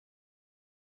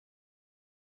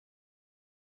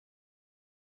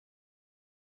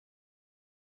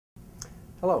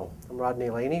Hello, I'm Rodney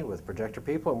Laney with Projector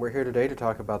People, and we're here today to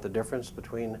talk about the difference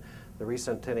between the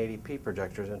recent 1080p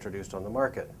projectors introduced on the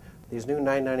market. These new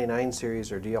 999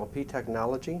 series are DLP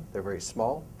technology. They're very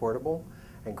small, portable,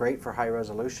 and great for high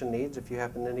resolution needs if you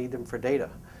happen to need them for data,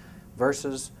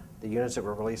 versus the units that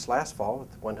were released last fall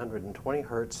with 120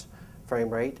 Hz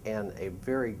frame rate and a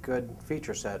very good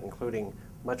feature set, including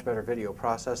much better video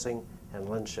processing and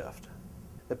lens shift.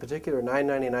 The particular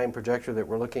 999 projector that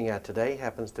we're looking at today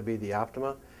happens to be the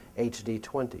Optoma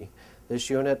HD20. This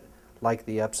unit, like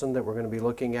the Epson that we're going to be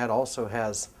looking at, also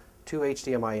has two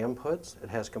HDMI inputs. It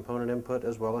has component input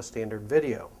as well as standard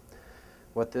video.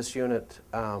 What this unit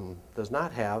does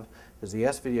not have is the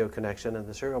S-video connection and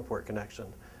the serial port connection,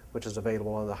 which is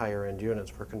available on the higher end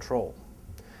units for control.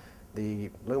 The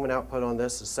lumen output on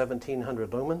this is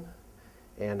 1700 lumen,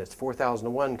 and it's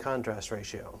 4001 contrast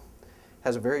ratio.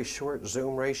 Has a very short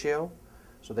zoom ratio,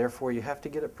 so therefore you have to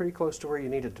get it pretty close to where you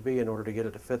need it to be in order to get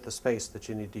it to fit the space that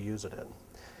you need to use it in.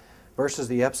 Versus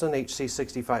the Epson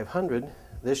HC6500,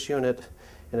 this unit,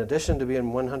 in addition to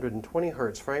being 120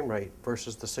 Hz frame rate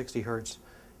versus the 60 Hz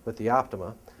with the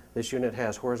Optoma, this unit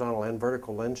has horizontal and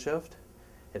vertical lens shift.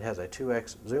 It has a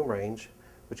 2x zoom range,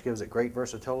 which gives it great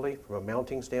versatility from a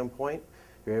mounting standpoint.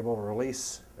 You're able to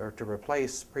release or to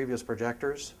replace previous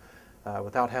projectors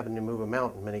without having to move a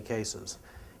mount in many cases.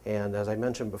 And as I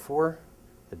mentioned before,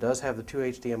 it does have the two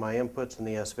HDMI inputs and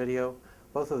the S-video.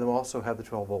 Both of them also have the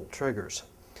 12-volt triggers.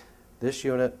 This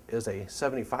unit is a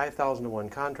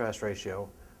 75,000:1 contrast ratio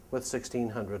with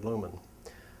 1600 lumen.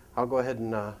 I'll go ahead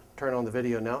and turn on the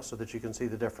video now so that you can see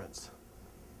the difference.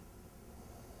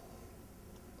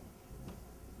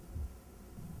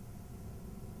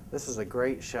 This is a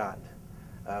great shot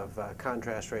of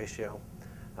contrast ratio.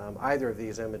 Either of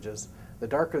these images. The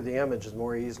darker the image, the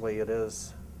more easily it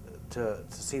is to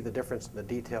see the difference in the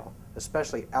detail,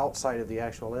 especially outside of the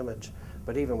actual image.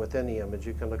 But even within the image,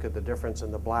 you can look at the difference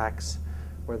in the blacks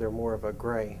where they're more of a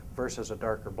gray versus a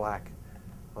darker black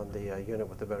on the unit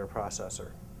with the better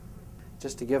processor.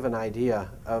 Just to give an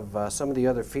idea of some of the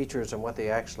other features and what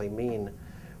they actually mean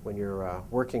when you're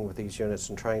working with these units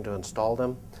and trying to install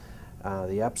them,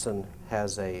 the Epson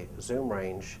has a zoom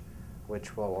range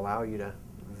which will allow you to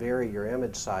vary your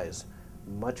image size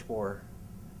much more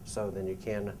so than you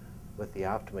can with the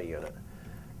Optoma unit.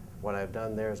 What I've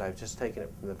done there is I've just taken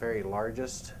it from the very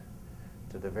largest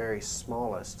to the very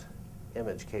smallest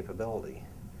image capability.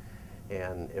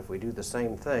 And if we do the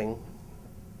same thing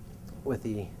with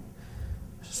the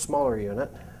smaller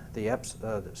unit, the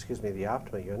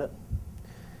Optoma unit,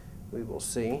 we will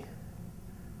see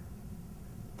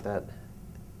that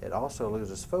it also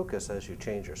loses focus as you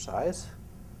change your size.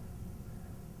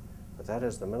 But that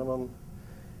is the minimum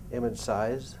image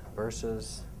size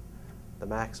versus the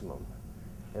maximum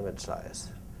image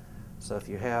size. So if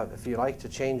you like to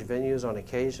change venues on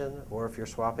occasion, or if you're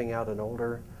swapping out an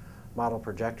older model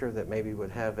projector that maybe would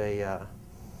have a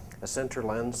center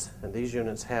lens, and these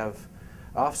units have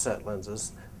offset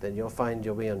lenses, then you'll find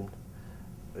you'll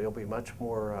be much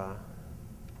more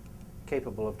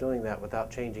capable of doing that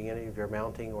without changing any of your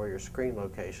mounting or your screen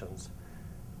locations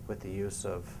with the use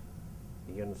of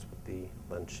the units with the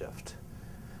lens shift,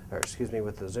 or excuse me,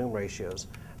 with the zoom ratios.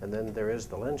 And then there is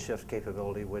the lens shift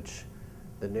capability, which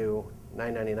the new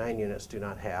 999 units do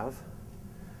not have,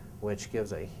 which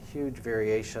gives a huge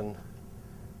variation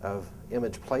of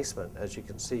image placement. As you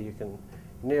can see, you can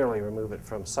nearly remove it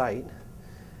from sight,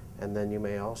 and then you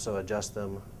may also adjust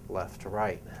them left to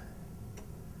right.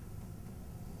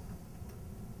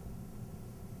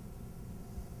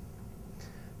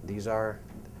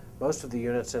 Most of the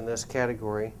units in this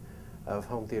category of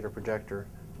home theater projector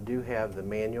do have the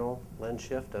manual lens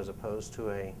shift as opposed to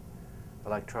a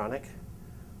electronic,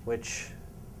 which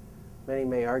many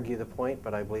may argue the point,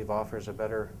 but I believe offers a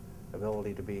better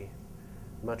ability to be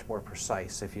much more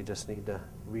precise if you just need to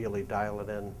really dial it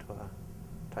in to a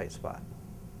tight spot.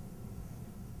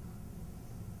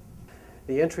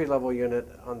 The entry-level unit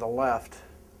on the left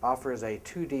offers a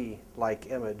 2D-like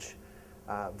image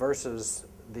versus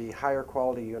the higher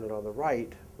quality unit on the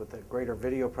right with the greater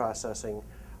video processing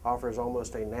offers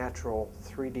almost a natural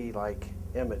 3D-like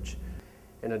image.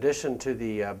 In addition to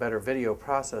the better video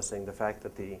processing, the fact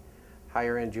that the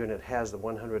higher end unit has the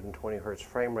 120 Hz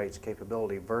frame rates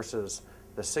capability versus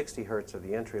the 60 Hz of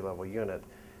the entry-level unit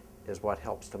is what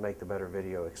helps to make the better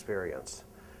video experience.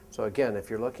 So again, if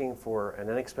you're looking for an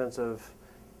inexpensive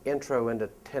intro into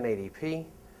 1080p,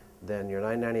 then your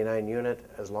 $999 unit,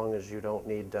 as long as you don't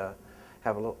need to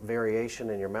have a little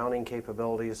variation in your mounting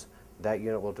capabilities, that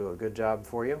unit will do a good job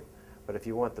for you. But if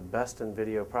you want the best in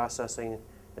video processing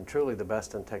and truly the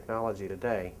best in technology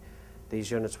today, These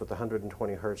units with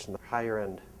 120 Hz and higher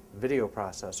end video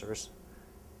processors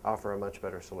offer a much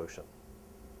better solution.